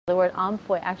The word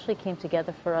Omphoy actually came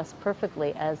together for us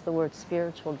perfectly as the word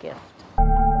spiritual gift.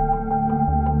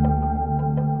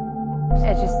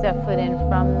 As you step foot in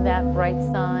from that bright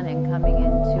sun and coming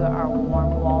into our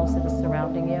warm walls that are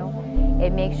surrounding you,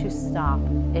 it makes you stop.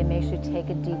 It makes you take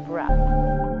a deep breath.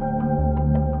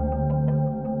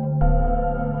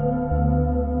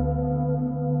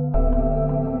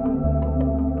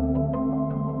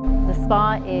 The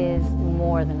spa is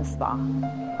more than a spa.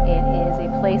 It is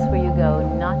a place where you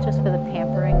go not just for the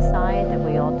pampering side that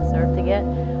we all deserve to get,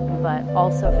 but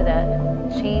also for that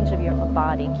change of your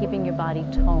body, keeping your body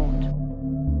toned.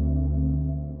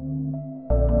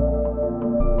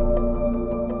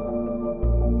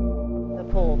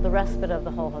 The pool, the respite of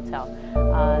the whole hotel.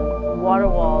 Water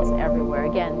walls everywhere.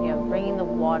 Again, bringing the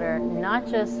water not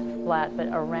just flat, but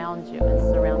around you and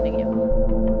surrounding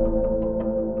you.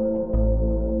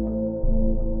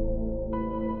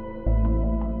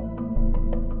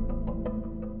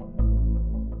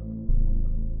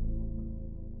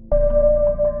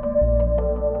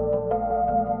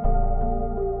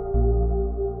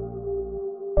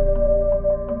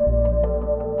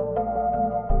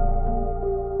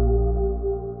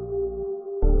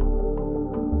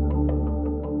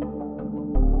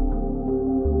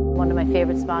 One of my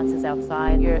favorite spots is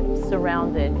outside. You're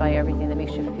surrounded by everything that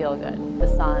makes you feel good. The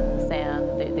sun, the sand,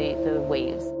 the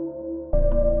waves.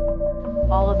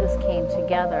 All of this came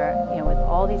together, with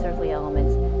all these earthly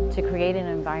elements to create an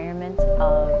environment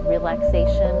of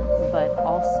relaxation, but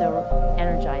also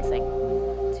energizing,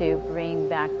 to bring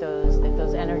back those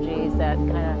energies that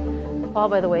kind of fall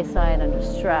by the wayside under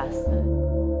stress.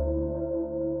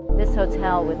 This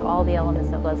hotel, with all the elements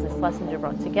that Leslie Schlesinger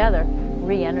brought together,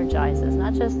 re-energizes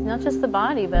not just the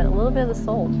body, but a little bit of the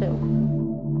soul too.